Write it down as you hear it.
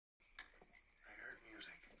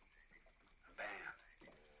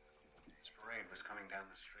down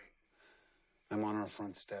the street. I'm on our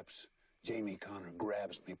front steps. Jamie Connor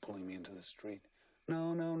grabs me, pulling me into the street.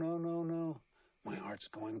 No, no, no, no, no. My heart's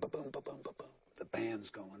going ba-boom, ba-boom, ba-boom. The band's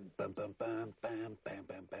going bam, bam, bam, bam, bam,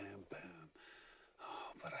 bam, bam, bam.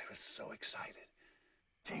 Oh, but I was so excited.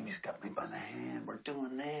 Jamie's got me by the hand. We're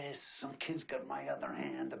doing this. Some kid's got my other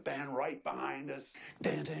hand. The band right behind us.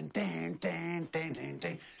 Dan, dan, dan, dan, dan, dan,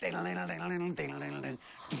 dan, dan, dan, dan, dan.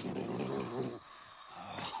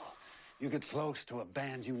 Oh, you get close to a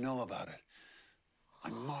band, you know about it.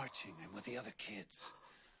 I'm marching. I'm with the other kids.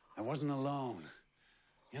 I wasn't alone.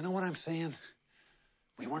 You know what I'm saying?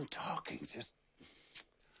 We weren't talking,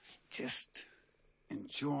 just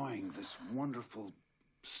enjoying this wonderful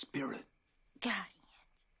spirit. Got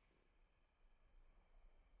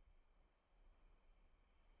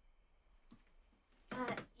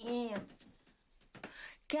it.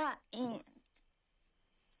 Got it.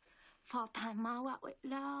 Phó thầy mau gọi quậy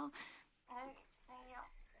lo.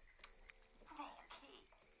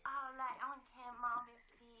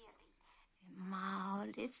 Mau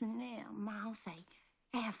listen now. Mau say,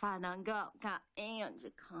 if I don't go, got in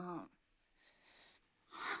to come.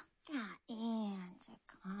 Got in to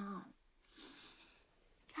come.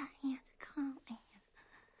 Got in to come.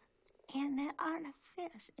 And there are the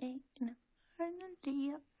fists in the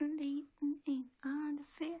leading on the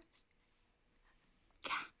fist.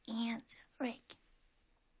 Got in to Rick.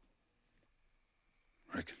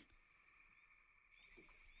 Reckon.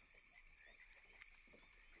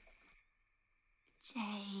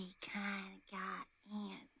 Jay kinda got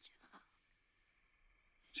into.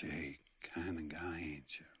 Jay kinda got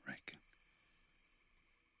into, reckon.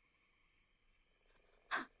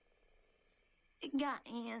 Got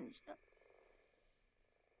into.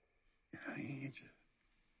 Got into.